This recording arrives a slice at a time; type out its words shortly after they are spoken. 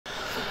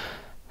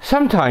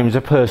Sometimes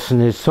a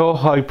person is so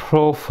high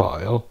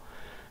profile,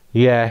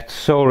 yet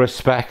so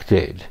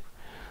respected,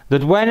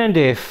 that when and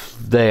if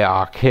they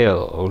are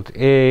killed,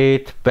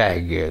 it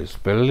beggars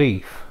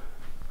belief.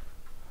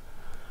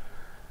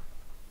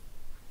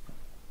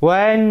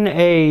 When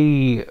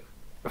a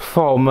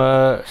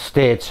former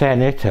state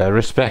senator,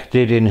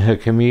 respected in her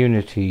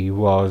community,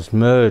 was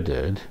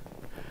murdered,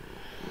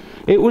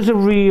 it was a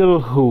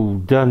real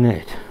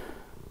whodunit.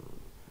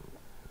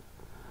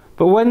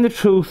 But when the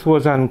truth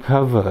was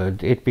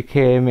uncovered, it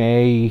became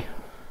a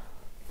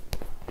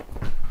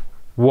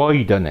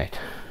whydunit.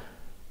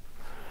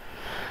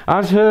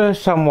 As her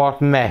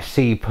somewhat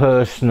messy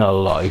personal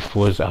life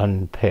was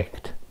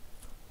unpicked,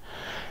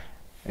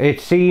 it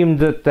seemed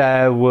that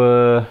there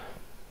were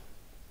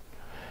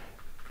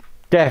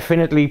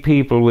definitely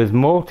people with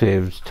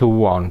motives to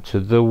want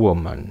the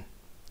woman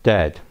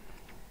dead.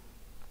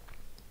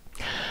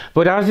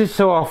 But as is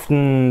so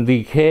often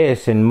the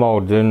case in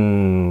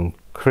modern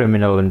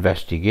criminal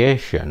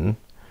investigation,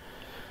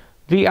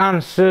 the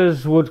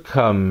answers would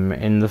come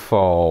in the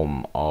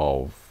form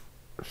of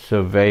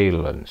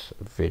surveillance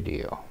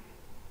video.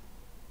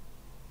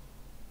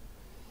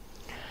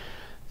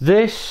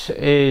 This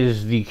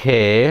is the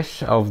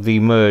case of the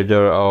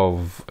murder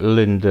of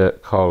Linda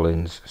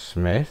Collins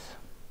Smith,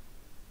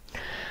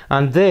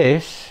 and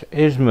this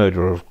is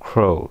Murder of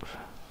Crows.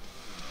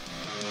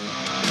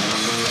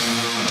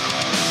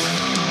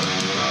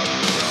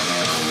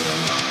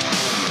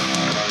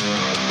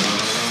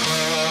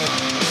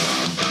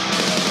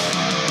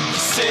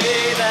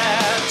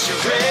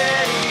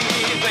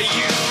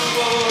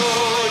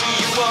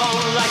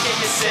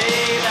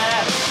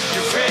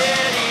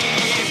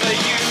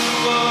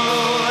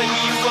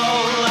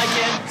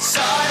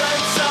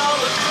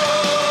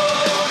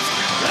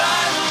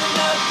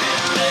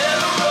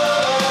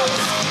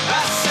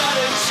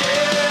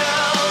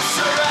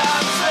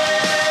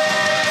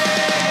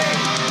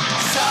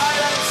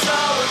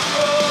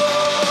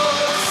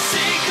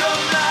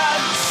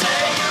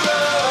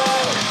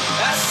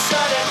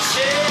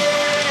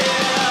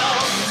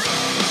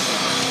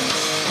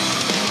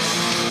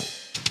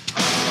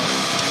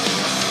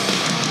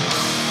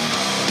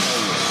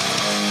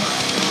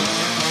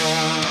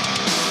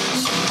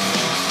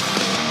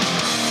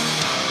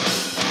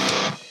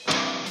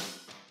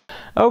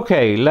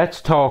 Okay,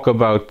 let's talk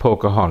about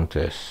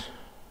Pocahontas.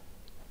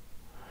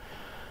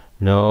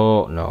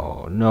 No,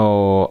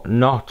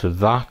 not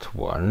that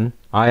one.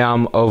 I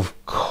am of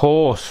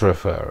course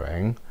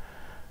referring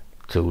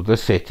to the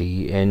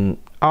city in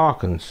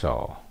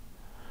Arkansas,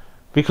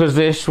 because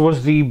this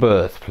was the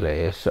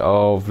birthplace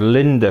of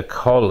Linda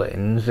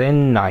Collins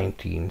in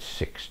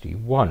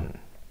 1961.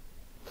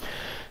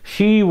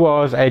 She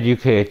was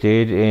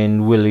educated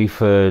in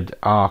Williford,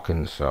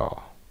 Arkansas.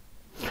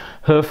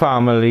 Her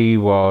family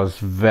was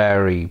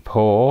very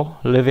poor,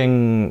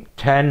 living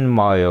 10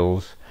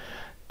 miles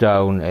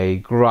down a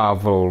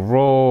gravel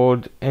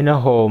road in a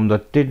home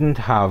that didn't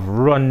have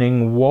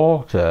running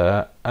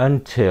water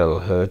until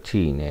her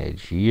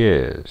teenage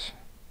years.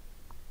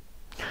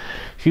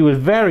 She was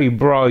very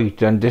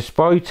bright, and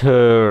despite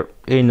her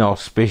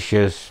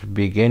inauspicious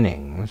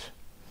beginnings,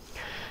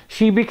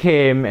 she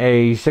became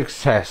a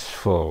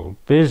successful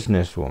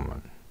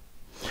businesswoman.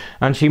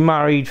 And she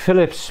married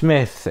Philip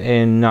Smith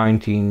in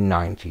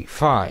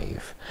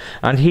 1995,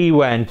 and he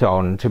went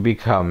on to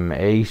become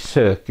a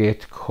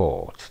circuit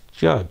court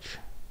judge.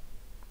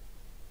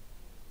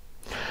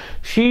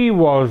 She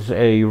was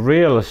a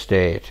real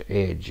estate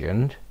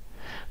agent,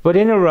 but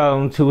in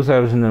around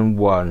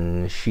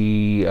 2001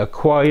 she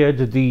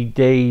acquired the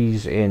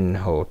Days Inn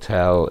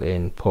Hotel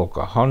in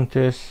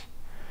Pocahontas,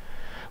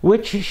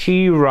 which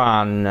she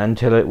ran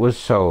until it was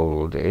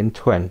sold in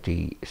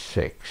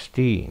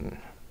 2016.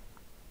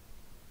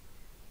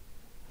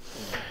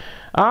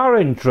 Our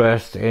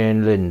interest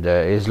in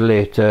Linda is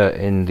later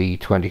in the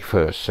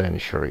 21st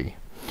century,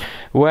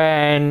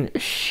 when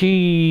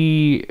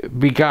she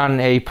began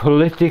a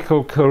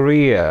political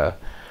career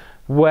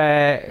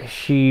where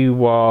she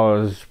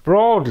was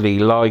broadly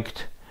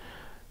liked,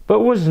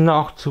 but was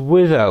not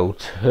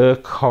without her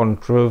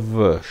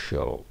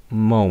controversial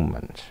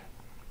moment.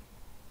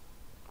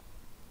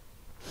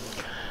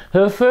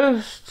 Her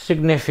first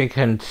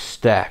significant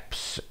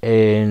steps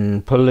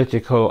in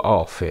political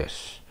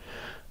office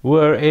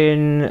were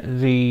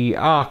in the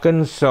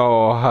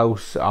Arkansas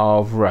House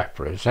of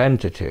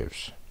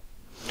Representatives,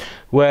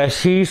 where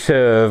she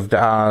served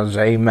as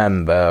a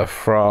member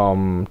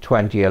from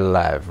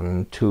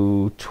 2011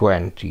 to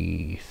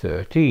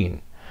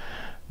 2013,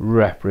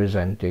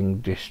 representing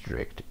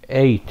District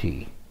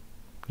 80.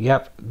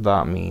 Yep,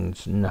 that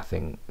means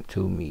nothing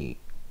to me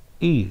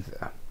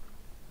either.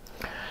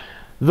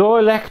 Though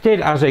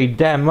elected as a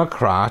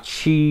Democrat,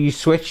 she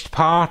switched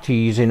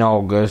parties in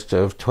August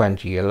of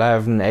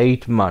 2011,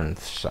 8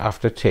 months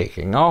after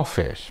taking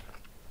office.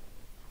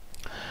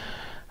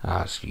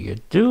 As you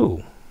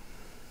do.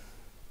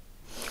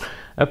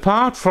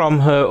 Apart from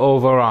her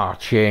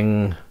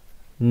overarching,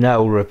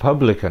 now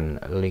Republican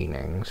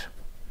leanings,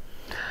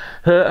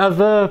 Her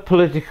other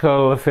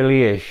political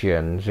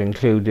affiliations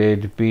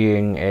included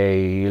being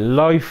a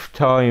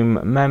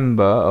lifetime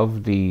member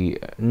of the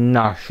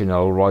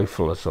National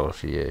Rifle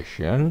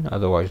Association,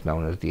 otherwise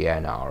known as the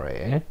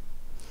NRA,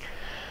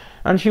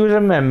 and she was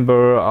a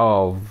member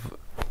of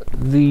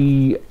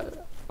the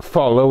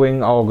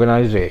following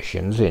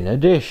organizations in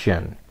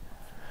addition: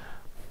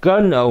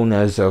 Gun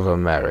Owners of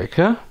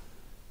America,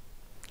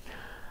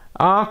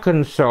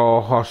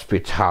 Arkansas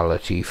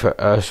Hospitality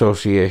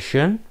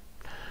Association,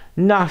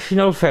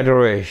 National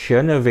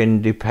Federation of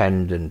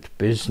Independent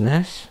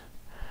Business,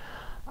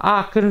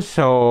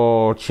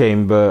 Arkansas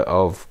Chamber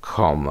of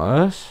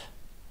Commerce,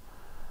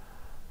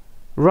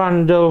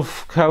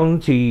 Randolph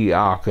County,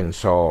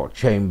 Arkansas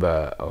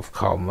Chamber of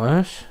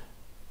Commerce,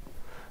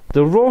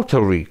 the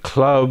Rotary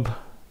Club,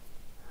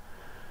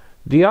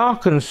 the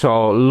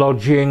Arkansas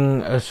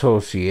Lodging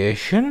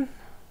Association,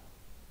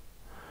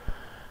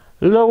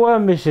 Lower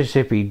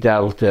Mississippi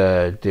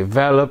Delta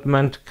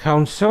Development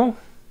Council,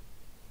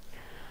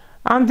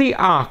 and the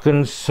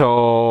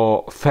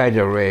Arkansas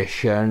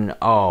Federation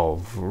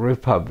of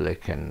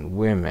Republican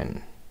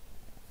Women.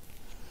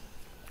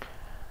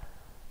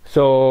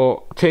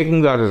 So,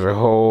 taking that as a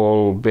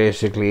whole,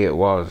 basically it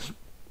was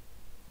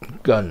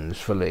guns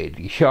for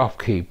lady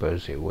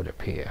shopkeepers, it would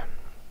appear.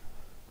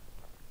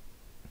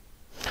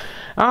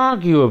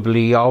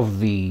 Arguably, of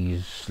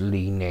these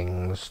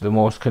leanings, the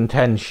most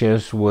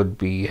contentious would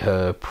be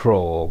her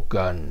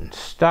pro-gun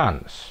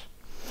stance.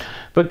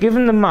 But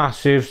given the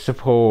massive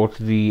support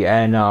the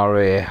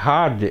NRA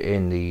had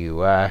in the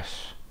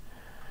US,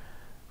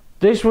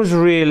 this was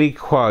really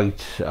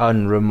quite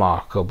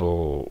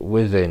unremarkable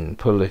within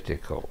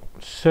political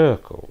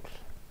circles.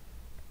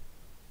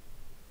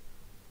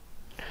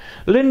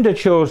 Linda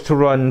chose to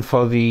run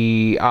for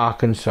the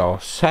Arkansas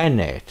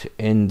Senate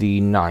in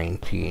the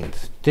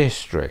 19th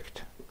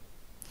District,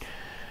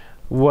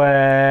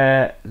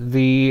 where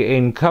the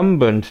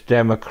incumbent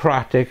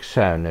Democratic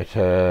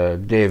Senator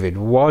David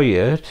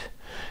Wyatt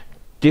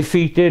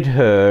defeated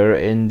her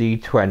in the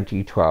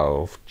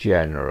 2012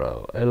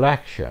 general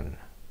election.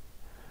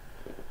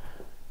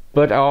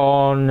 But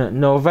on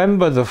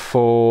November the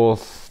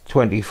 4th,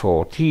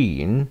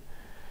 2014,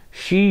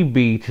 she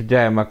beat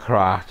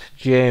Democrat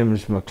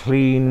James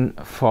McLean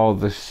for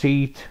the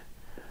seat,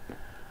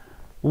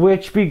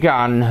 which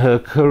began her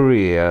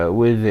career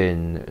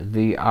within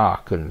the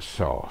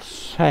Arkansas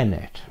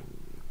Senate.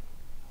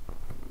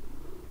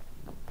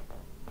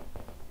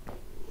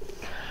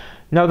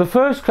 Now, the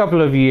first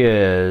couple of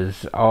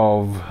years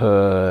of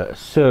her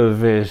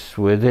service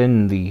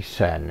within the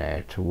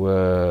Senate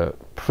were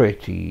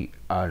pretty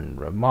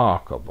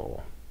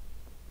unremarkable.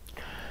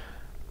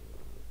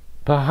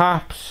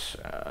 Perhaps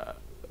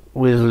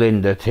with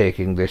Linda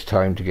taking this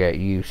time to get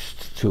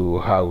used to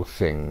how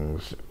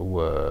things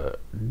were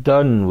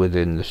done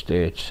within the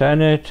state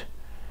Senate,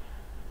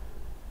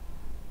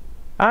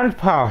 and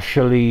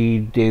partially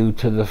due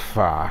to the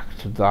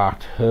fact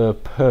that her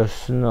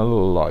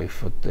personal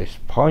life at this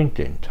point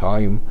in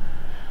time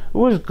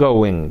was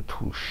going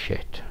to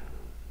shit.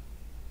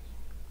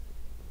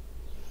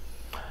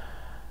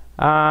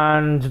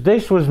 And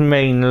this was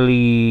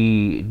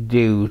mainly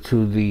due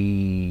to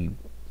the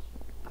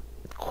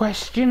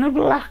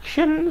questionable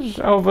actions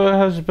of her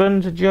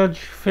husband, Judge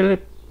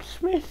Philip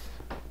Smith.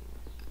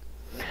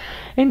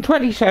 In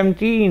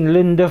 2017,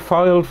 Linda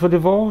filed for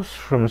divorce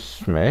from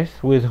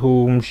Smith, with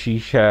whom she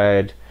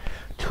shared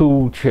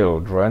 2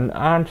 children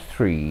and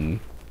 3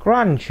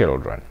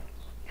 grandchildren.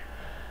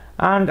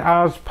 And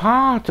as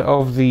part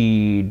of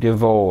the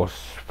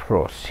divorce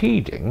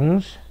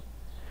proceedings,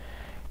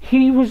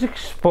 he was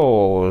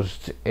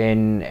exposed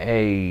in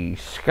a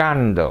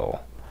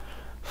scandal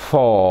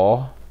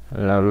for,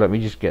 now let me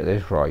just get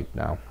this right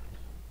now,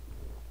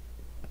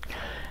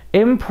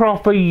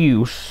 improper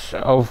use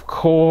of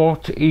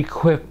court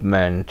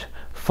equipment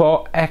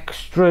for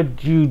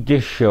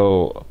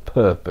extrajudicial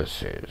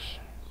purposes.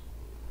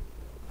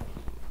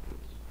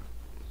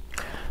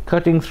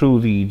 Cutting through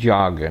the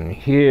jargon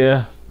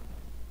here,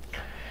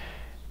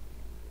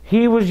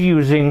 he was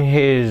using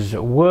his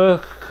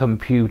work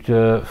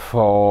computer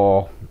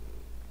for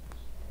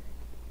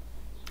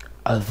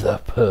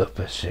other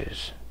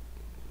purposes.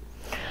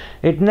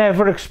 It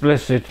never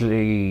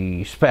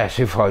explicitly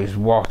specifies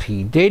what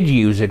he did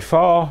use it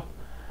for,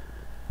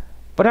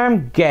 but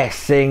I'm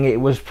guessing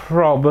it was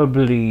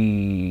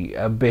probably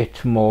a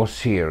bit more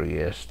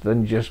serious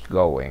than just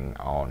going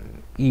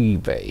on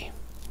eBay.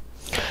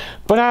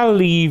 But I'll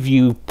leave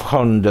you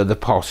ponder the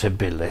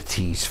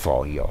possibilities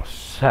for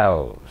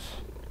yourselves.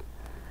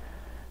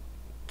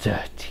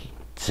 Dirty,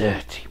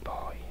 dirty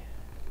boy.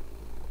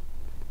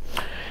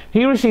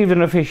 He received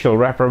an official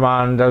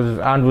reprimand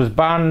and was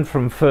banned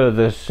from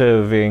further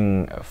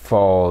serving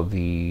for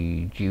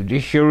the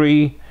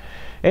judiciary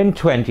in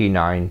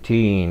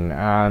 2019,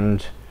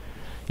 and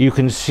you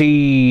can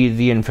see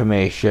the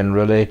information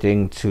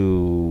relating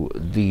to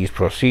these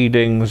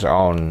proceedings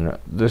on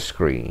the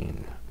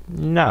screen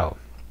now.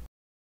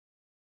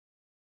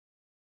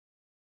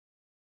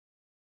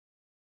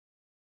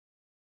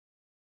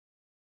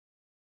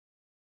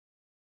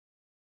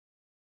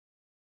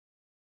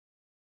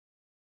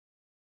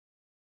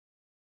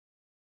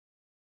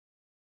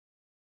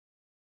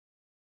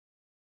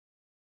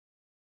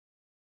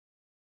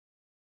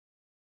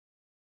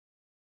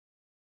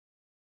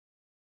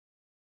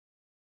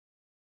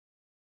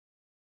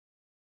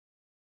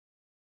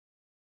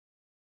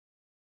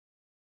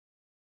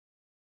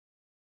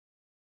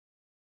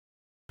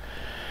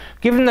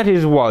 Given that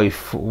his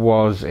wife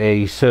was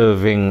a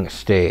serving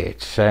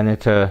state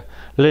senator,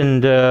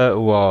 Linda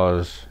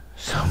was,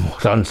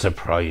 somewhat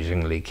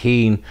unsurprisingly,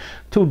 keen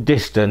to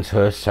distance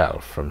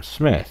herself from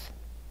Smith.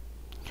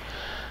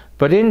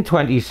 But in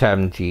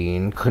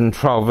 2017,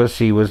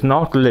 controversy was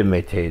not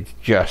limited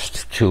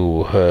just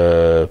to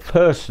her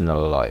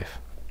personal life.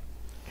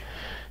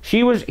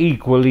 She was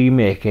equally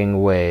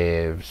making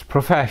waves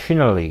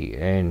professionally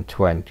in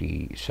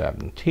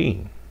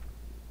 2017.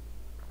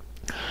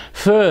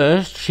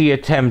 First, she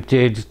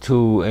attempted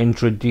to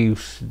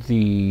introduce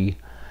the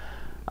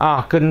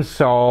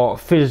Arkansas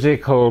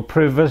Physical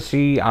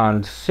Privacy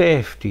and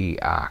Safety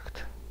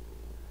Act,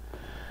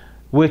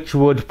 which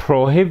would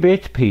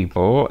prohibit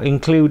people,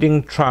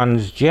 including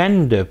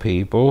transgender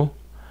people,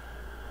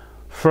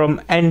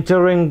 from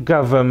entering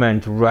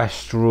government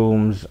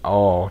restrooms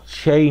or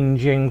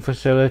changing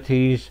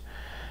facilities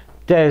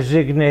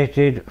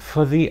designated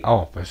for the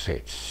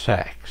opposite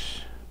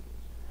sex,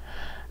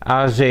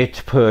 as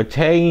it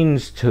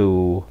pertains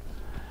to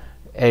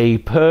a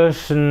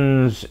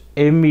person's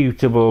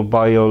immutable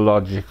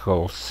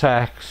biological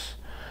sex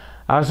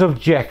as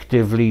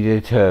objectively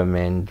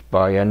determined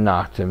by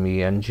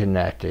anatomy and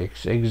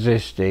genetics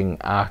existing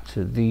at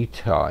the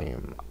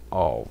time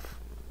of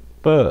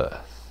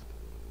birth.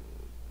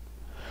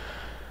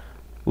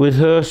 With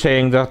her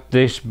saying that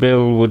this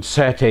bill would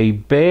set a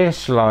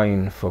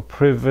baseline for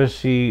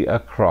privacy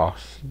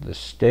across the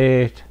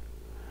state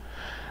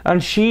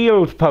and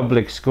shield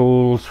public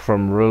schools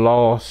from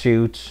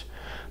lawsuits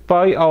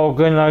by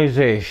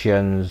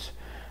organizations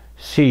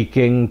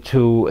seeking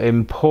to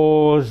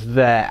impose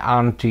their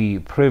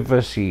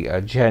anti-privacy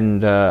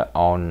agenda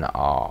on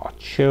our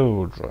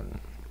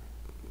children.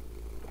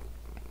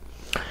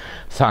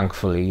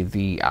 Thankfully,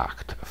 the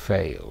act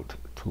failed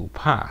to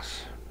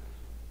pass.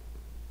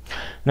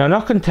 Now,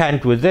 not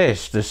content with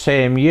this, the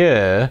same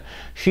year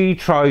she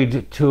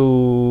tried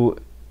to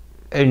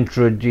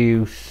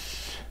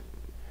introduce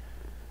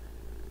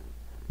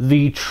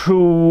the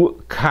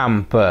True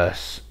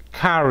Campus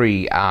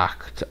Carry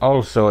Act,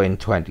 also in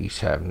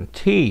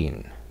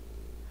 2017,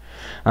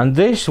 and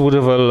this would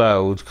have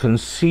allowed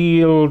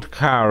concealed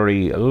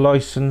carry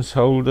license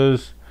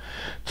holders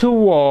to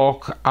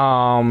walk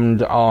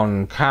armed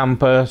on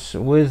campus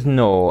with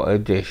no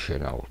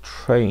additional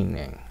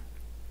training.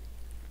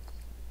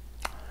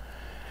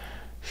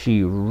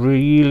 She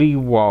really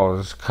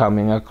was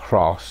coming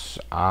across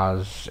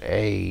as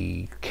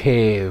a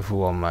cave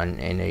woman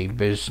in a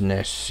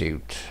business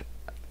suit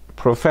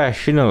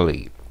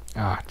professionally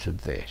at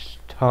this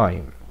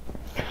time.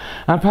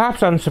 And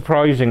perhaps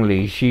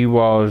unsurprisingly, she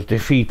was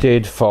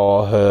defeated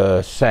for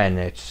her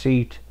Senate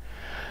seat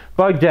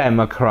by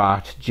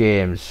Democrat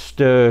James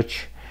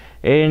Sturch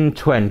in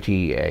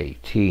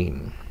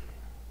 2018.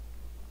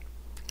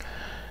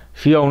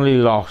 She only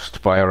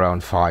lost by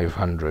around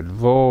 500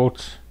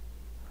 votes,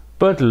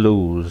 but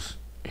lose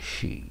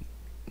she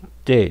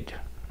did.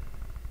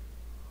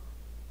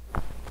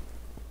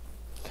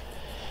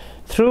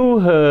 Through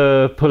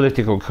her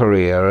political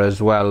career,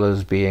 as well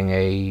as being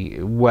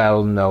a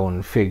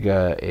well-known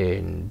figure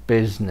in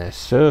business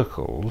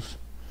circles,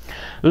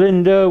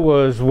 Linda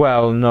was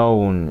well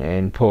known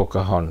in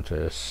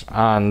Pocahontas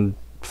and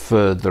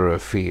further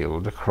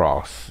afield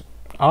across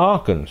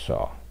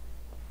Arkansas.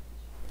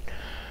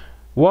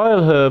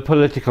 While her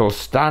political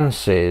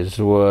stances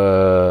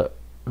were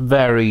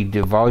very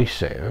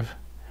divisive,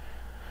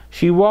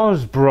 she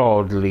was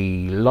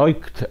broadly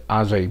liked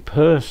as a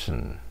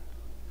person,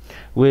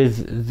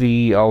 with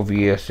the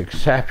obvious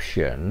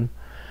exception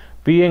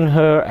being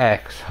her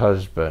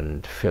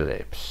ex-husband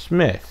Philip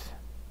Smith,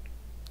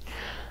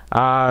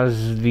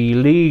 as the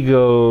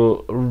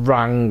legal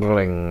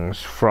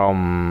wranglings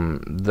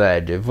from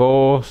their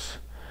divorce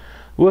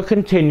were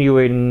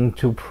continuing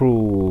to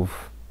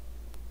prove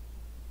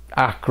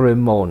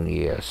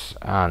acrimonious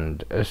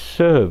and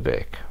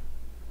acerbic.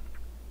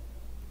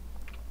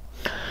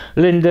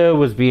 Linda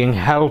was being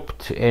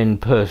helped in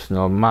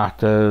personal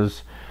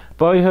matters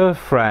by her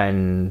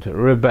friend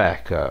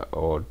Rebecca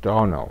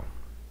O'Donnell.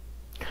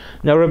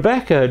 Now,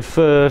 Rebecca had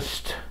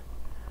first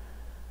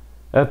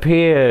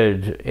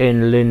appeared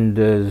in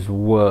Linda's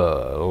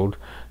world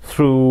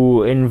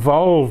through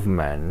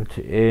involvement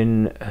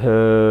in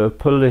her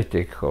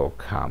political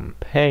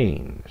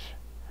campaigns.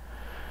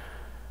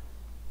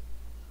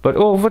 But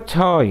over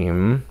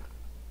time,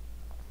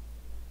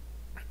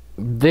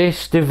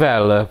 this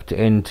developed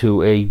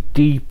into a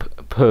deep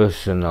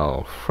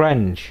personal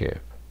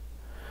friendship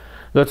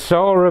that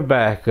saw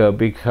Rebecca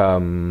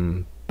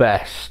become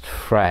best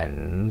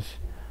friends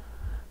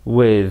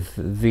with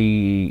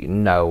the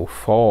now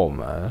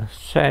former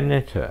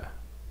senator.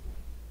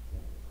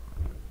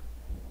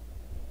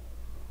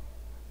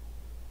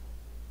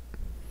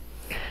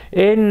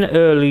 In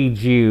early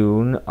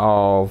June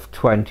of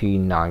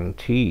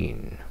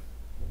 2019,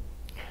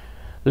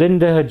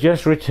 Linda had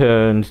just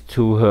returned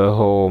to her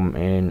home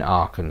in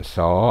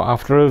Arkansas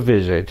after a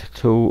visit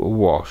to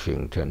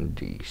Washington,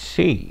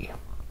 D.C.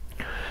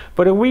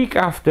 But a week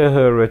after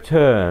her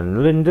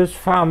return, Linda's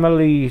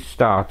family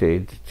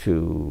started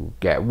to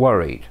get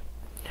worried.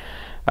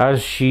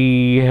 as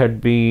she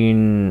had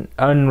been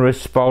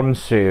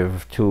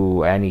unresponsive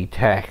to any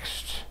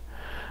texts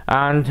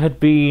and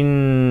had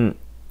been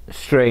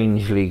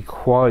strangely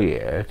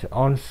quiet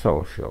on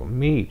social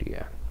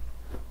media.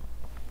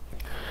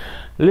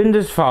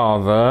 Linda's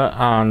father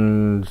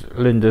and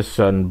Linda's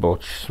son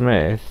Butch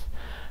Smith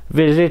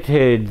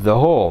visited the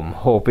home,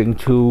 hoping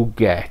to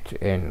get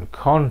in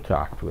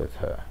contact with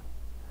her.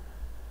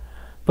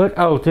 But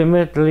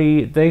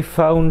ultimately they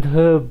found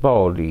her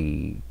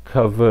body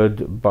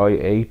covered by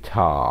a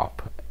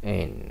tarp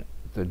in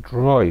the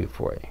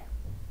driveway.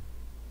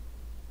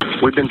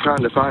 We've been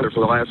trying to find her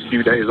for the last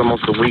few days,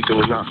 almost a week, and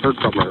we've not heard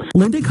from her.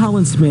 Linda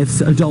Collins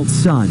Smith's adult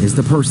son is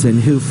the person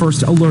who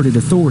first alerted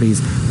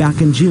authorities back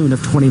in June of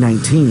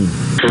 2019.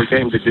 So we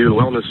came to do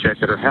a wellness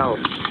check at her house.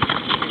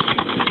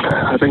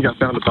 I think I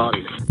found a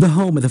body. The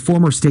home of the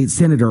former state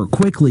senator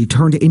quickly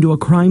turned into a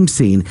crime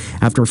scene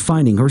after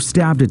finding her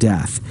stabbed to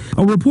death.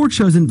 A report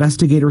shows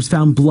investigators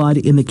found blood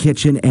in the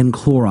kitchen and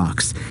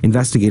Clorox.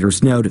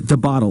 Investigators note the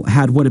bottle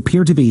had what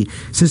appeared to be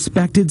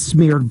suspected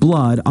smeared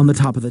blood on the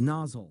top of the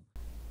nozzle.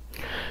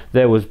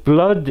 There was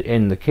blood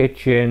in the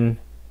kitchen,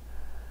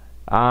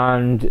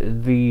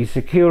 and the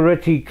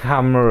security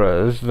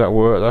cameras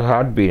that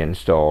had been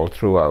installed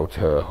throughout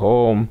her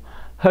home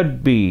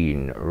had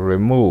been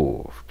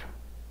removed.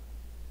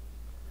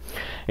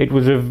 It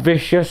was a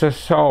vicious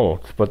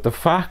assault, but the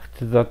fact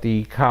that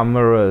the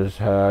cameras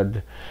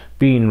had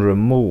been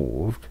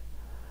removed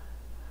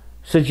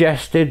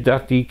suggested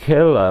that the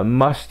killer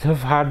must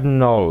have had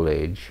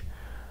knowledge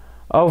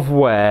of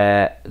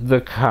where the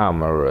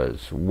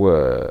cameras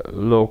were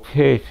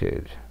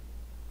located.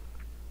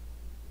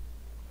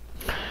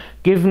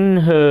 Given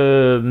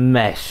her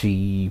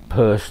messy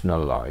personal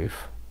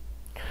life,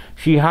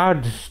 she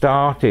had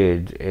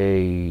started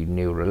a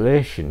new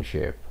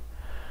relationship,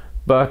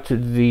 but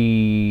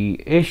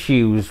the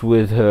issues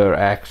with her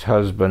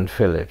ex-husband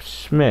Philip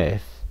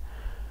Smith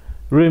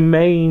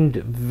remained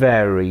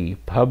very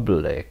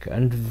public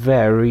and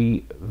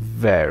very,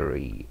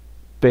 very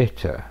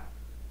bitter.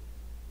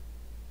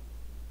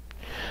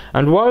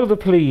 And while the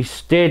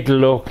police did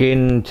look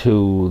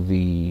into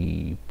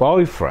the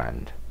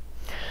boyfriend,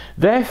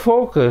 their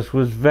focus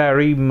was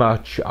very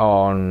much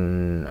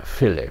on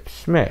Philip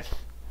Smith,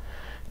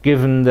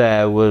 given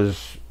there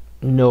was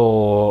no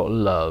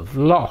love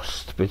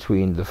lost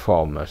between the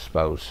former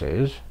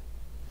spouses,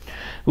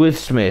 with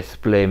Smith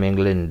blaming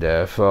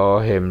Linda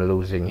for him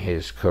losing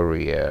his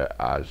career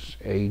as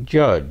a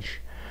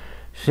judge,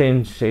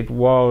 since it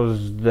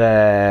was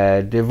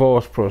their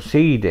divorce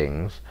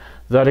proceedings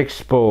that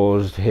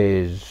exposed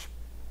his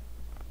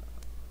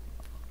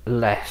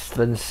less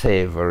than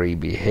savoury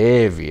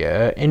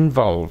behaviour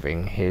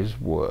involving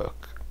his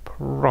work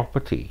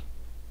property.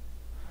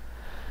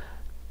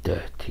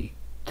 Dirty,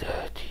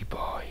 dirty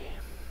boy.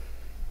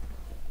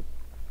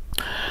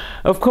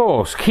 Of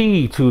course,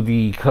 key to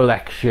the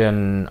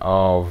collection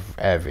of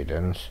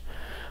evidence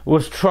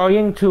was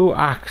trying to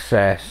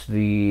access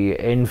the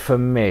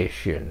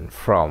information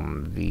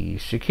from the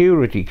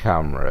security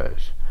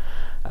cameras,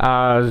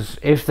 as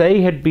if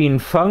they had been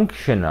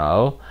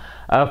functional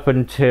up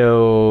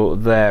until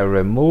their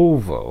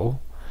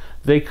removal,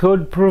 they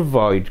could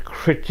provide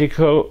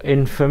critical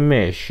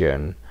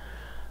information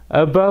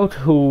about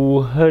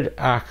who had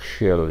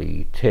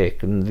actually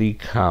taken the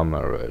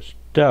cameras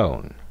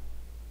down.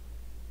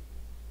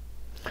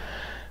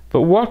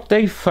 But what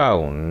they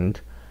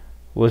found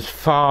was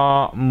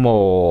far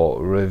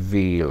more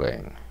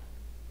revealing.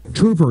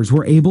 Troopers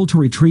were able to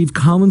retrieve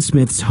Colin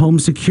Smith's home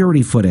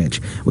security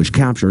footage, which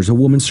captures a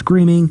woman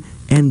screaming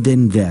and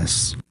then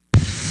this.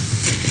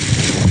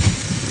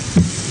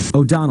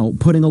 O'Donnell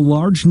putting a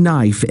large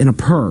knife in a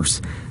purse.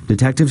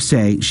 Detectives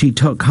say she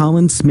took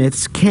Colin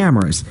Smith's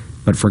cameras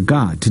but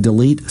forgot to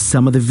delete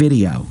some of the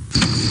video.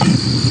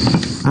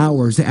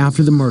 Hours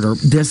after the murder,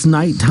 this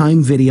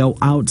nighttime video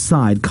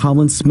outside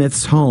Colin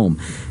Smith's home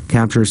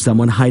captures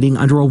someone hiding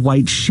under a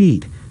white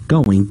sheet,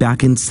 going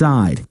back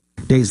inside.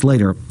 Days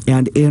later,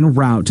 and en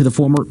route to the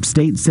former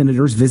state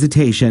senator's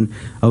visitation,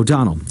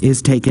 O'Donnell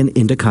is taken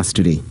into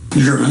custody.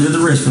 You're under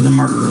the arrest for the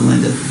murder of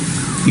Linda.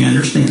 You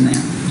understand that?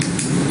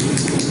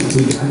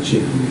 We got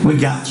you. We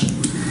got you.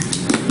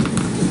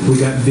 We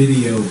got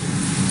video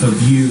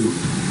of you.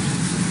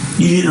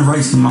 You didn't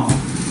erase them all.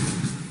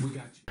 We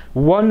got you.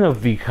 One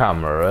of the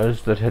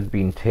cameras that had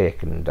been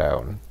taken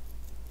down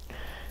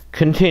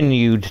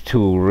continued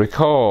to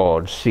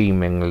record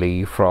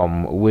seemingly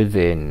from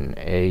within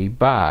a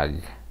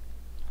bag,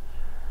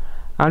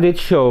 and it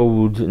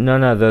showed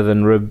none other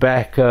than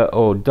Rebecca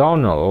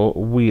O'Donnell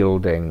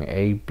wielding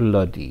a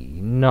bloody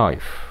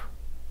knife,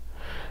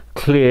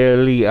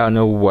 clearly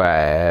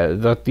unaware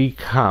that the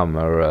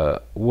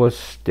camera was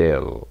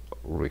still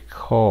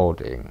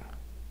recording.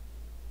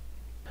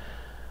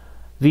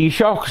 The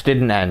shocks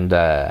didn't end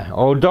there.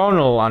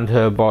 O'Donnell and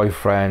her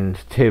boyfriend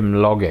Tim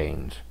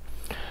Loggins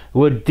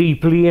were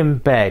deeply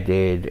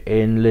embedded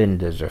in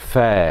Linda's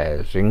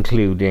affairs,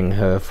 including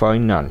her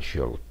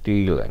financial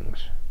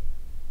dealings.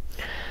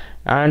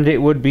 And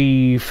it would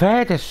be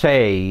fair to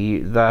say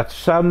that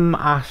some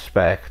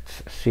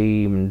aspects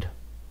seemed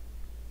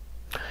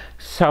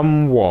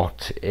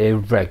somewhat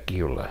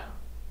irregular.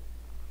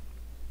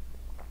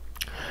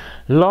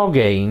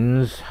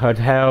 Loggins had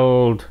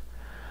held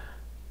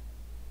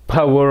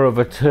power of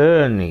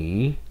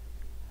attorney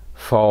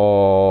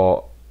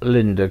for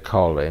Linda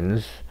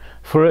Collins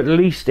for at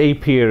least a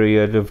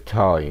period of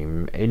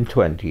time in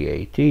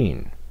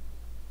 2018.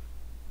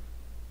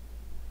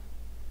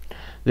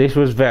 This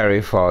was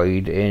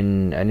verified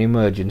in an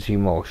emergency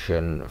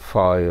motion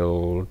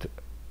filed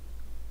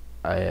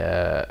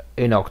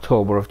in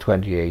October of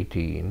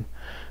 2018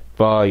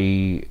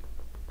 by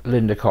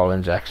Linda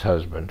Collins'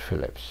 ex-husband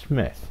Philip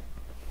Smith.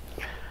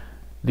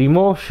 The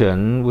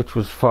motion, which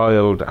was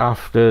filed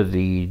after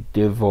the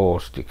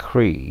divorce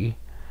decree,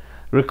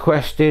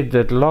 requested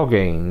that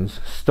Loggins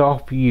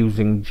stop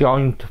using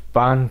joint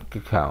bank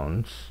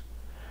accounts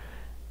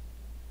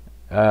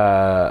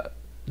that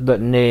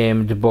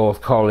named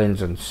both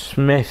Collins and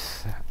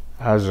Smith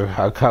as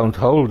account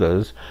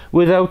holders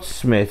without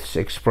Smith's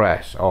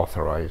express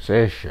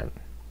authorization.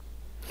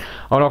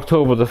 On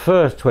October the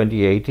 1st,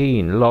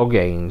 2018,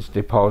 Loggins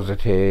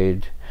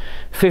deposited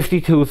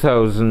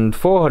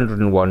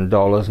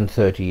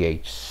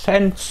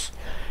 $52,401.38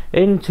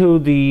 into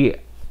the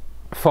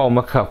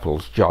former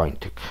couple's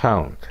joint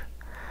account.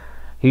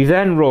 He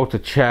then wrote a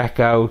check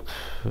out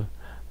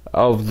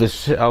of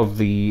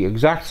the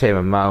exact same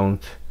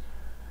amount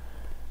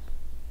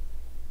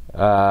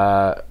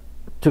to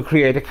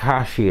create a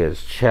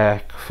cashier's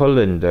check for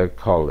Linda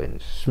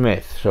Collins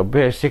Smith. So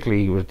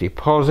basically he was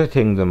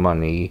depositing the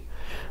money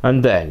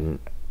and then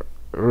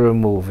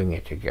removing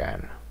it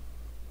again,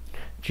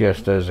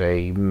 just as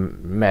a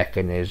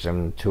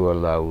mechanism to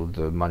allow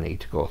the money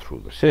to go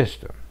through the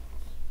system.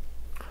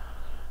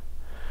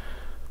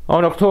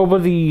 On October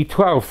the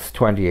 12th,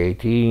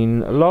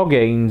 2018,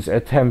 Loggins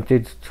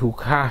attempted to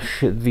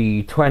cash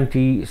the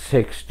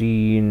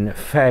 2016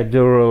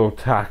 federal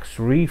tax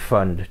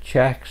refund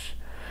checks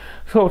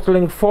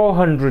totaling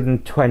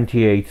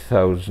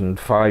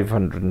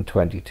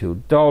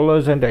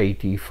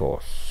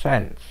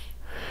 $428,522.84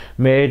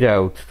 made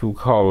out to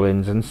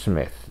Collins and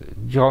Smith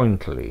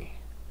jointly.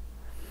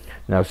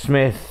 Now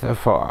Smith, a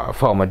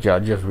former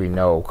judge as we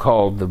know,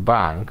 called the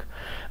bank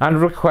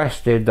and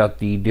requested that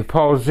the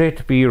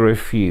deposit be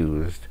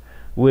refused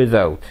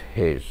without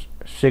his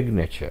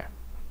signature.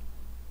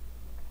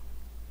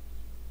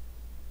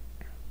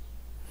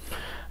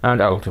 And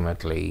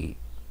ultimately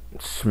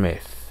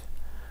Smith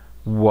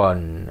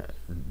won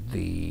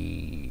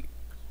the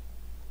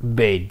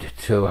bid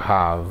to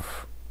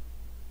have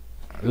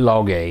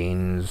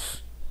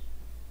Loggins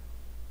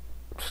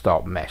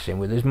stop messing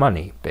with his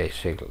money,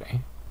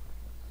 basically.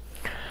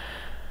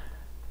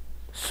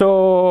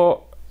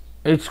 So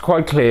it's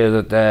quite clear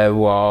that there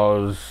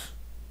was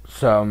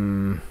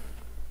some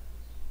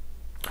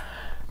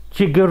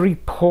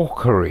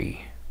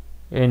jiggery-pokery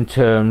in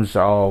terms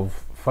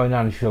of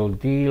financial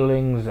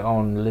dealings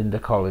on Linda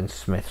Collins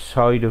Smith's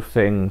side of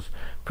things,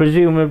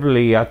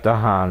 presumably at the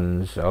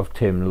hands of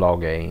Tim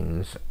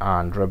Loggins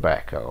and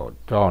Rebecca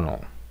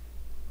O'Donnell.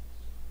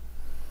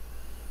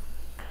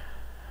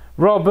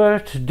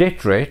 Robert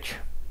Dittrich,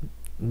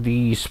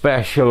 the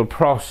special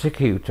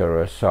prosecutor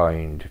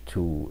assigned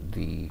to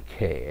the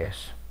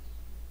case,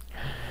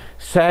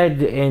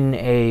 said in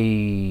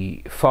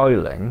a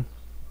filing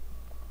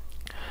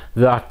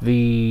that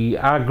the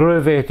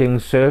aggravating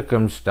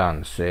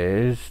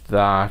circumstances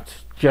that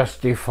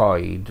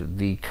justified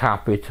the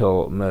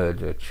capital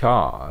murder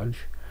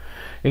charge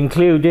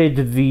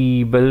included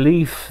the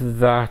belief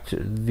that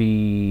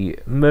the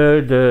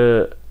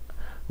murder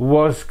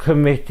was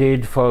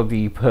committed for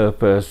the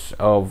purpose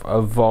of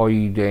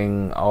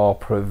avoiding or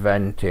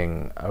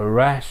preventing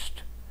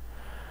arrest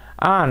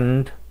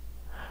and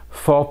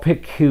for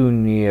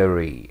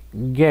pecuniary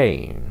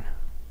gain.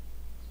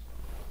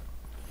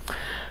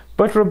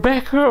 But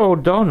Rebecca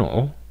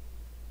O'Donnell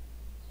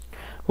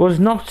was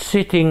not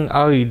sitting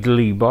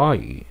idly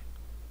by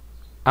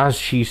as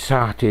she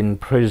sat in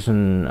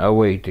prison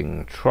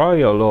awaiting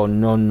trial. Oh,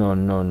 no, no,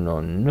 no,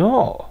 no,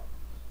 no.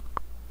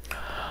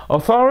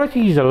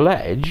 Authorities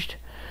alleged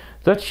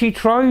that she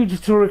tried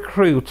to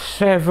recruit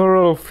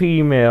several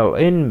female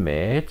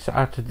inmates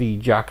at the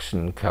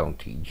Jackson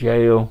County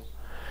Jail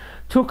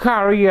to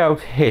carry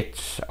out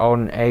hits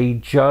on a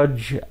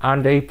judge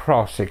and a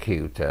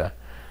prosecutor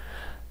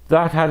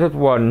that had at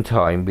one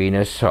time been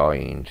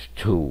assigned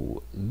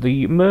to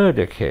the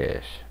murder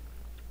case.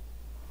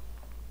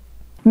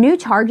 New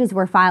charges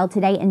were filed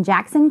today in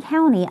Jackson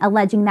County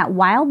alleging that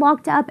while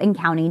locked up in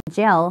county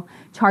jail,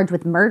 charged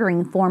with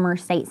murdering former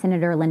state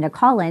senator Linda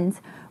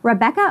Collins,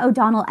 Rebecca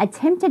O'Donnell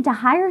attempted to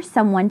hire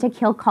someone to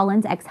kill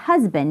Collins'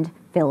 ex-husband,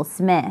 Phil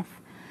Smith.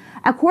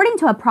 According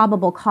to a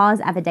probable cause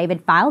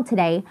affidavit filed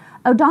today,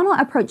 O'Donnell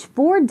approached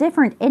 4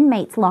 different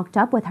inmates locked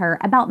up with her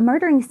about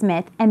murdering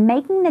Smith and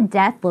making the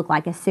death look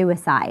like a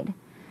suicide.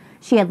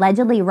 She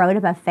allegedly wrote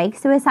up a fake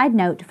suicide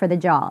note for the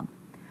job.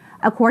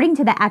 According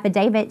to the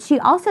affidavit, she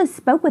also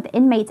spoke with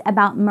inmates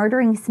about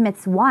murdering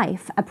Smith's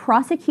wife, a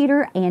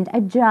prosecutor, and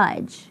a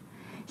judge.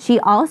 She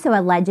also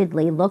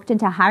allegedly looked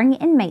into hiring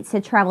inmates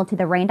to travel to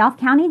the Randolph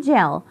County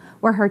Jail,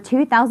 where her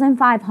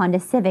 2005 Honda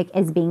Civic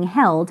is being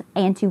held,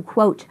 and to,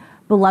 quote,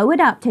 blow it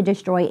up to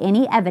destroy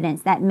any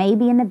evidence that may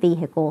be in the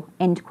vehicle,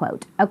 end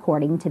quote,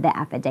 according to the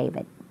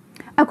affidavit.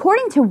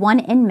 According to one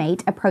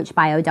inmate approached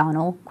by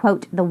O'Donnell,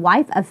 quote, the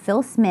wife of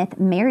Phil Smith,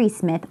 Mary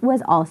Smith,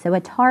 was also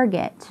a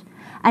target.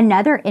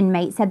 Another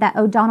inmate said that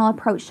O'Donnell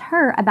approached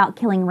her about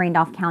killing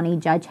Randolph County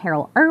Judge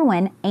Harold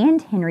Irwin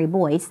and Henry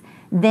Boyce,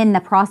 then the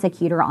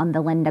prosecutor on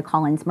the Linda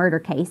Collins murder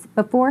case,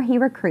 before he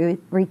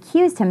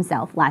recused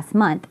himself last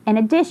month, in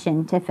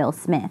addition to Phil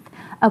Smith,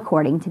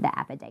 according to the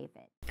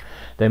affidavit.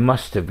 There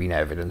must have been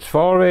evidence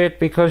for it,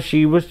 because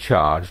she was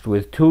charged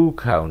with 2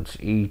 counts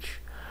each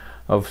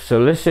of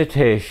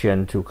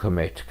solicitation to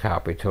commit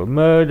capital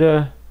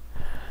murder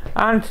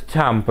and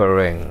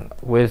tampering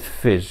with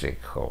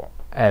physical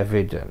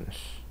evidence.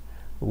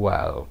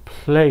 Well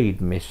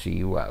played,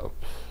 Missy, well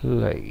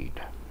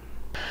played.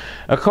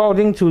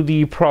 According to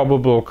the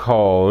probable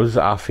cause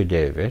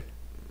affidavit,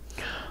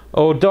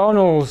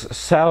 O'Donnell's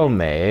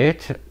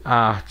cellmate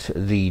at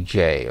the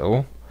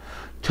jail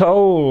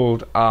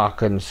told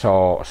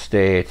Arkansas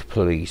State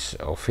Police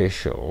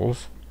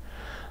officials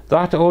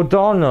that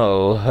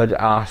O'Donnell had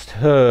asked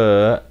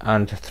her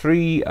and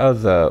 3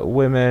 other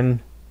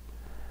women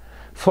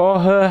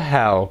for her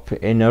help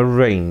in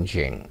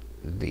arranging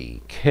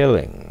the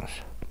killings.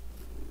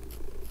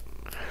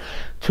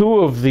 2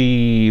 of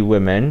the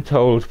women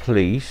told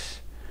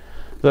police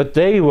that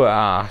they were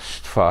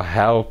asked for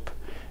help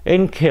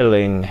in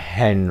killing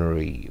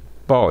Henry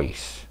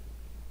Boyce,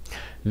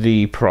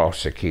 the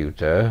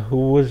prosecutor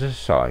who was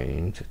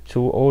assigned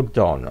to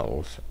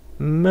O'Donnell's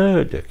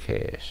murder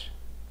case.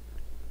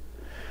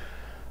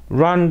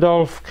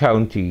 Randolph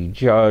County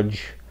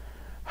Judge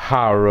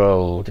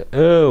Harold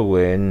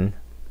Irwin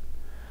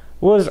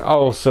was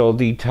also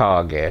the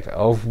target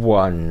of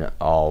one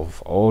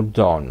of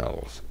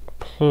O'Donnell's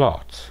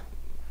plots.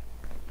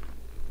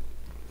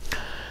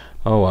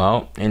 Oh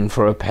well, in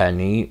for a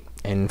penny,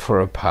 in for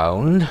a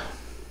pound.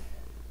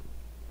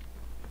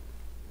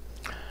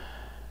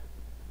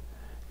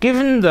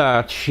 Given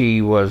that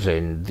she was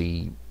in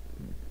the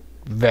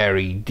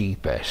very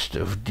deepest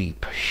of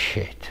deep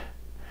shit,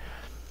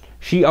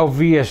 she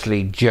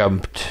obviously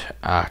jumped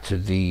at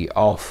the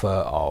offer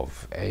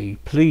of a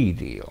plea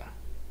deal.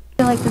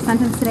 I feel like the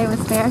sentence today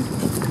was fair.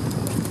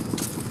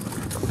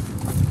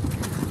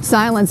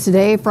 Silence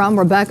today from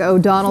Rebecca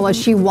O'Donnell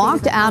as she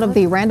walked out of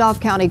the Randolph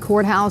County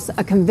Courthouse,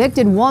 a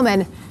convicted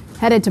woman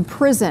headed to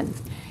prison.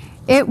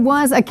 It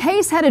was a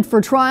case headed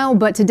for trial,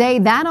 but today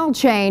that all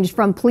changed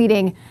from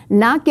pleading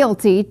not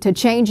guilty to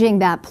changing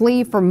that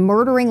plea for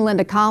murdering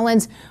Linda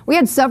Collins. We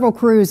had several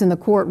crews in the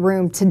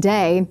courtroom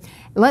today.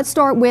 Let's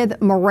start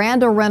with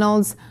Miranda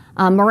Reynolds.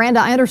 Miranda,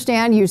 I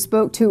understand you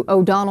spoke to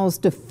O'Donnell's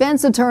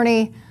defense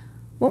attorney.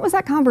 What was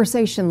that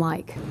conversation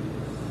like?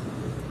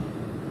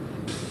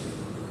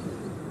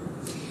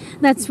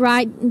 That's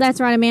right,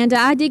 Amanda.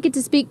 I did get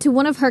to speak to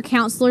one of her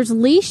counselors,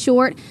 Lee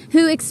Short,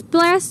 who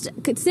expressed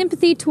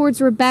sympathy towards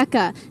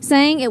Rebecca,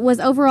 saying it was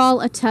overall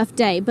a tough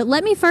day. But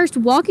let me first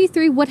walk you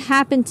through what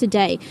happened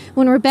today.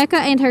 When Rebecca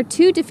and her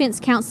 2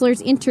 defense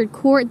counselors entered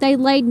court, they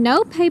laid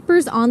no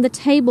papers on the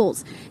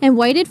tables and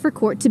waited for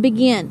court to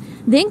begin.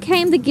 Then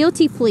came the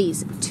guilty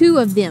pleas, 2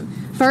 of them.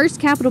 First,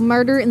 capital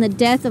murder in the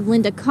death of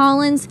Linda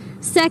Collins.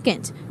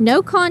 Second,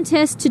 no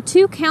contest to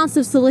 2 counts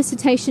of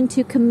solicitation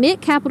to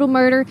commit capital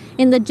murder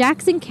in the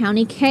Jackson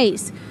County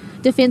case.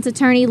 Defense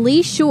attorney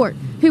Lee Short,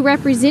 who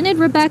represented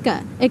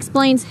Rebecca,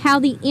 explains how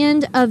the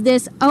end of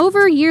this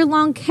over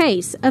year-long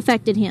case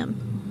affected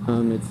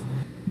him.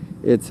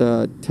 It's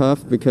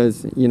tough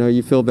because,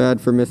 you feel bad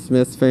for Miss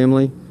Smith's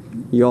family.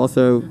 You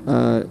also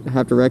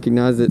have to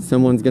recognize that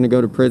someone's going to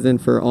go to prison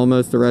for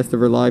almost the rest of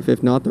her life,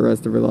 if not the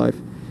rest of her life.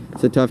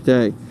 It's a tough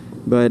day.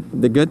 But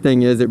the good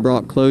thing is it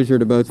brought closure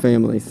to both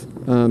families,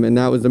 and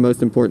that was the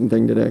most important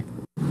thing today.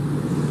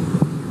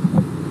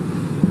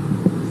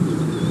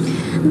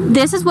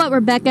 This is what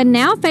Rebecca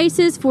now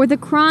faces for the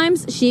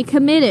crimes she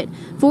committed.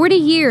 40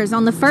 years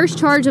on the first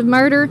charge of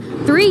murder,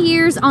 3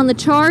 years on the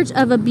charge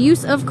of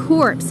abuse of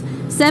corpse,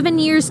 7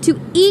 years to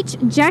each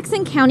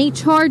Jackson County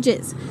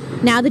charges.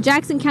 Now, the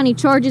Jackson County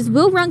charges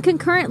will run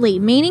concurrently,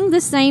 meaning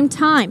the same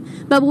time,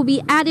 but will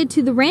be added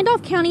to the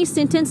Randolph County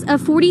sentence of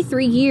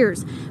 43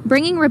 years,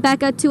 bringing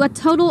Rebecca to a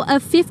total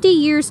of 50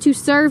 years to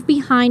serve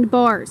behind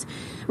bars.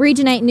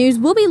 Region 8 News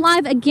will be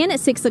live again at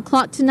 6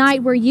 o'clock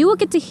tonight, where you will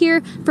get to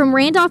hear from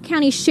Randolph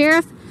County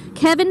Sheriff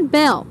Kevin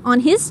Bell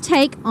on his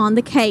take on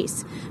the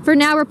case. For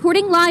now,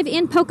 reporting live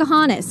in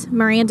Pocahontas,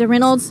 Miranda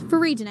Reynolds for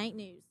Region 8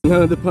 News.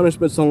 None of the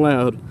punishments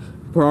allowed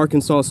per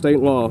Arkansas state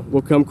law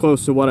will come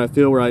close to what I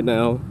feel right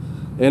now,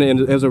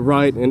 and as a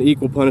right and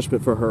equal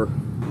punishment for her.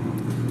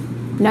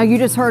 Now, you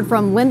just heard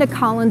from Linda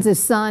Collins'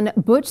 son,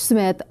 Butch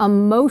Smith,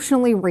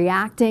 emotionally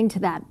reacting to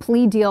that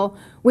plea deal,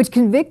 which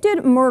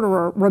convicted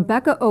murderer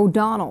Rebecca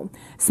O'Donnell.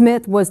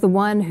 Smith was the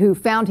one who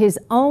found his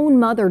own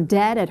mother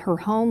dead at her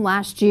home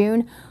last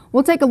June.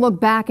 We'll take a look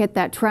back at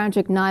that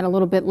tragic night a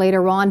little bit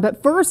later on.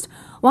 But first,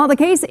 while the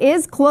case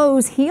is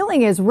closed,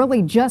 healing is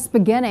really just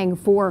beginning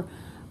for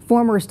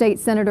former State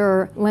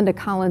Senator Linda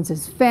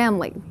Collins'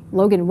 family.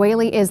 Logan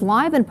Whaley is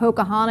live in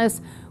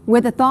Pocahontas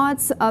with the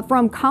thoughts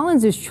from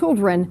Collins'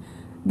 children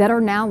that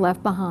are now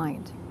left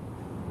behind.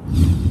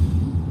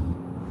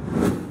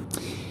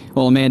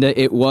 Well, Amanda,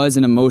 it was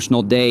an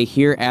emotional day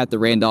here at the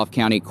Randolph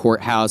County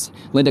Courthouse.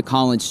 Linda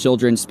Collins'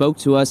 children spoke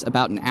to us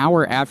about an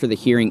hour after the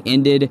hearing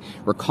ended,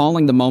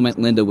 recalling the moment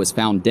Linda was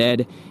found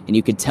dead, and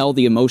you could tell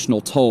the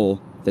emotional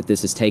toll that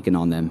this has taken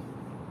on them.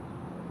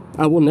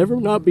 I will never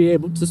not be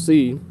able to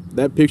see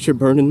that picture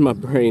burn in my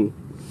brain.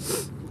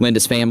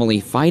 Linda's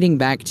family fighting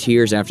back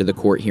tears after the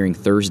court hearing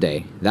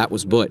Thursday. That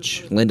was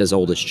Butch, Linda's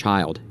oldest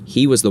child.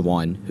 He was the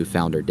one who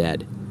found her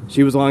dead.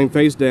 She was lying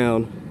face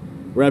down,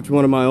 wrapped in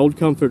one of my old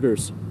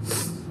comforters,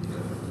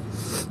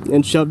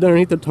 and shoved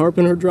underneath the tarp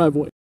in her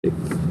driveway.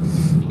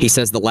 He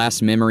says the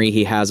last memory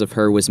he has of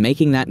her was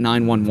making that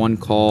 911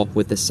 call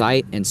with the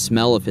sight and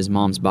smell of his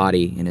mom's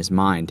body in his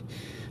mind.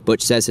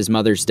 Butch says his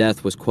mother's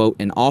death was, quote,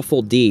 an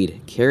awful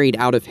deed carried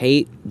out of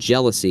hate,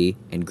 jealousy,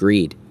 and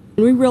greed.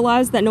 We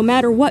realize that no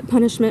matter what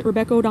punishment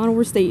Rebecca O'Donnell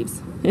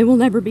receives, it will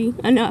never be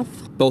enough.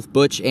 Both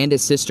Butch and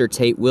his sister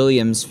Tate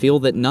Williams feel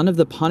that none of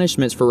the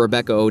punishments for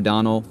Rebecca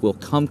O'Donnell will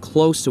come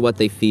close to what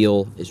they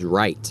feel is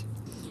right.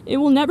 It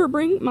will never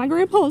bring my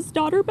grandpa's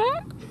daughter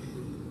back,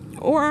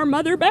 or our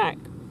mother back,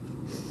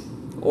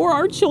 or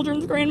our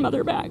children's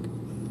grandmother back.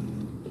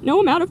 No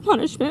amount of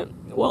punishment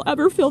will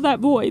ever fill that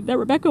void that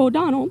Rebecca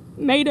O'Donnell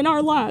made in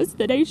our lives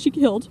the day she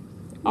killed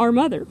our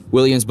mother.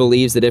 Williams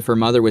believes that if her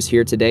mother was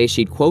here today,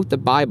 she'd quote the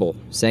Bible,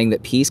 saying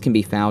that peace can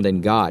be found in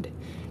God.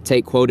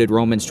 Tate quoted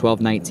Romans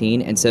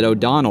 12:19 and said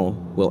O'Donnell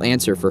will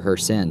answer for her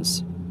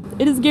sins.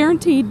 It is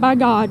guaranteed by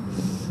God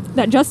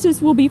that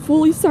justice will be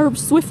fully served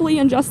swiftly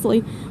and justly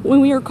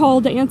when we are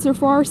called to answer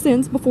for our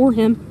sins before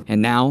Him.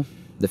 And now,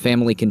 the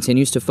family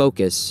continues to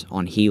focus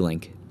on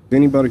healing.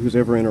 Anybody who's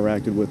ever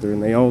interacted with her,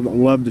 and they all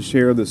love to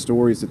share the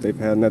stories that they've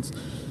had, and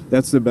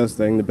that's the best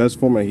thing. The best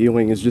form of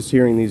healing is just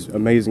hearing these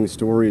amazing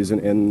stories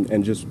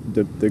and just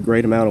the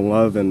great amount of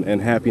love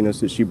and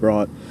happiness that she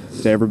brought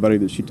to everybody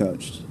that she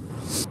touched.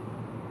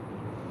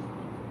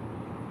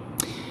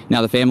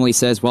 Now, the family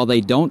says while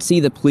they don't see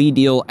the plea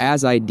deal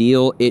as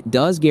ideal, it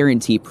does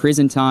guarantee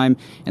prison time,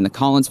 and the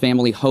Collins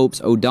family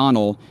hopes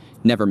O'Donnell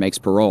never makes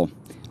parole.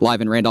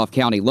 Live in Randolph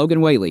County, Logan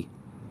Whaley,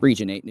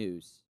 Region 8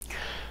 News.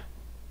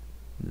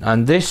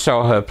 And this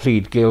saw her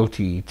plead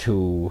guilty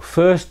to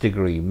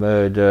first-degree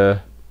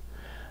murder,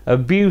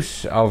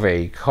 abuse of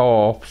a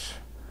corpse,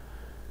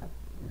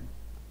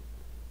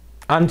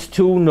 and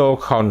 2 no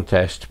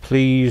contest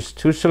pleas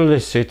to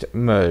solicit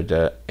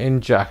murder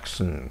in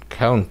Jackson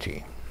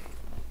County.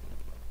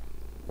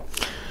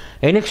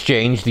 In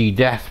exchange, the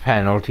death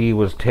penalty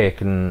was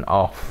taken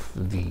off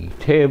the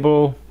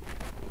table,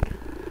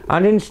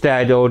 and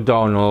instead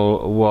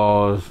O'Donnell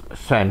was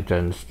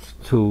sentenced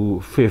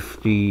to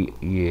 50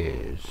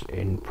 years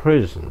in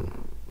prison.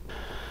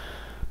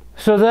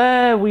 So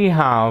there we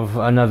have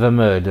another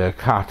murder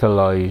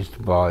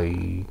catalyzed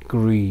by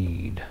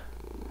greed,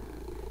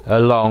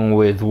 along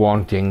with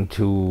wanting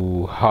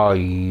to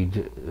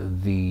hide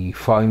the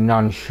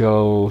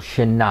financial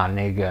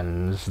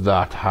shenanigans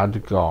that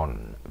had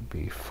gone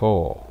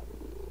before.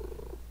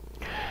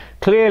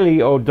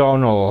 Clearly,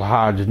 O'Donnell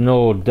had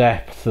no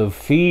depth of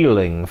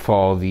feeling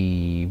for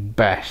the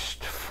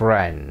best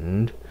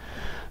friend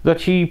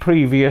that she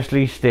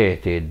previously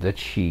stated that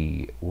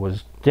she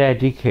was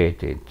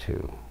dedicated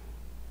to.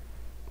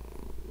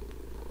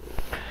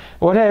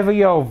 Whatever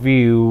your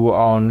view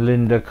on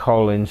Linda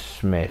Collins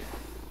Smith's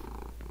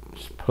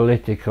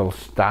political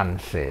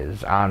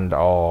stances and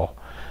or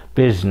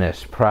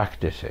business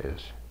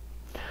practices,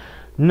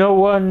 no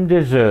one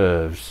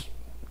deserves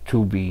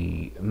to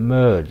be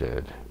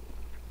murdered.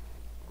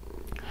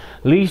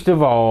 Least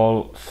of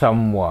all,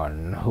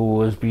 someone who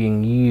was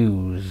being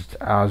used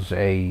as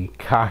a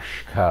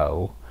cash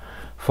cow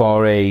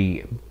for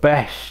a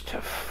best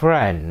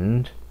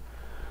friend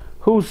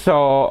who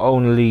saw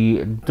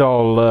only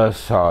dollar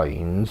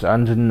signs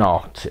and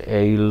not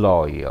a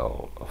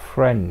loyal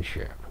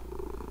friendship.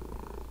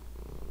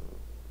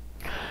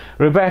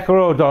 Rebecca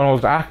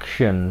O'Donnell's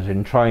actions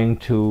in trying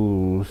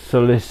to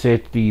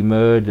solicit the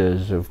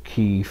murders of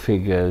key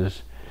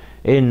figures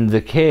in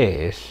the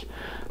case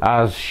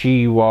as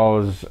she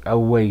was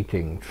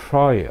awaiting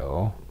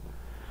trial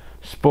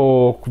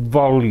spoke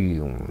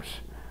volumes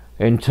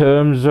in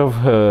terms of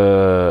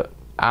her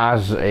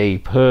as a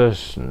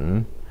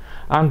person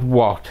and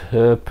what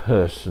her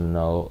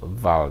personal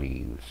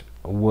values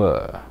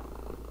were.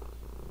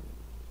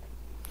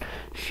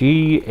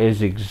 She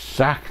is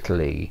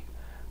exactly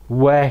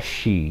where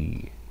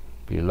she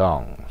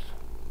belongs.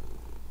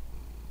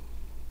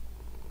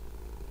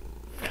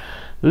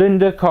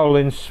 Linda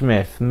Collins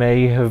Smith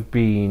may have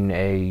been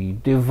a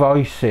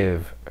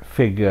divisive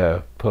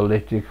figure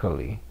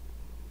politically,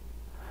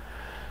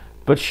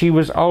 but she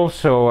was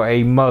also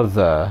a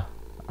mother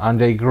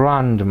and a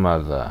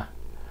grandmother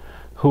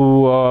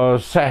who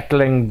was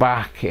settling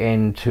back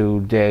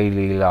into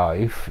daily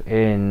life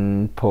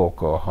in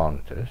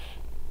Pocahontas,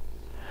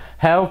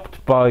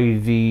 helped by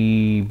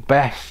the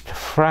best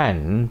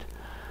friend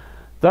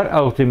that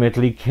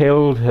ultimately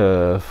killed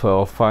her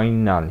for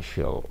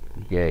financial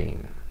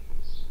gain.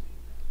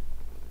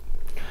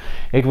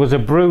 It was a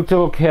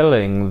brutal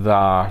killing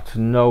that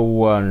no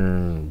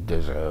one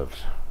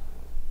deserves.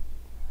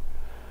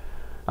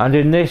 And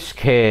in this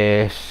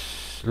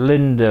case,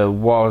 Linda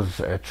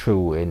was a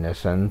true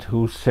innocent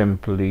who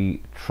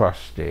simply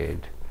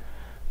trusted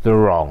the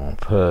wrong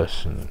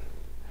person.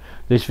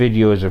 This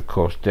video is of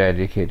course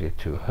dedicated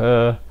to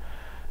her,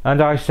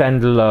 and I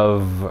send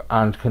love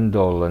and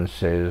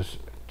condolences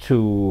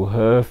to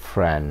her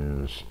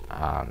friends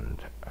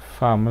and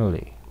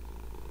family.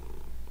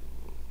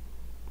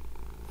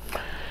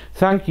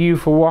 Thank you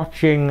for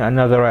watching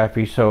another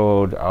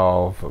episode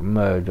of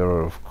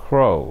Murder of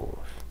Crows.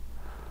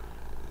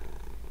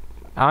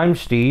 I'm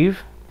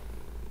Steve.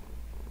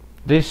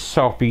 This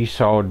soppy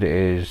sod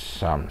is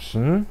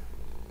Samson.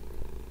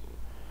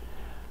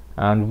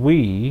 And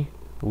we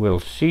will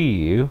see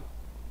you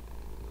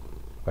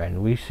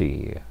when we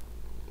see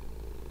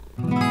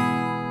you.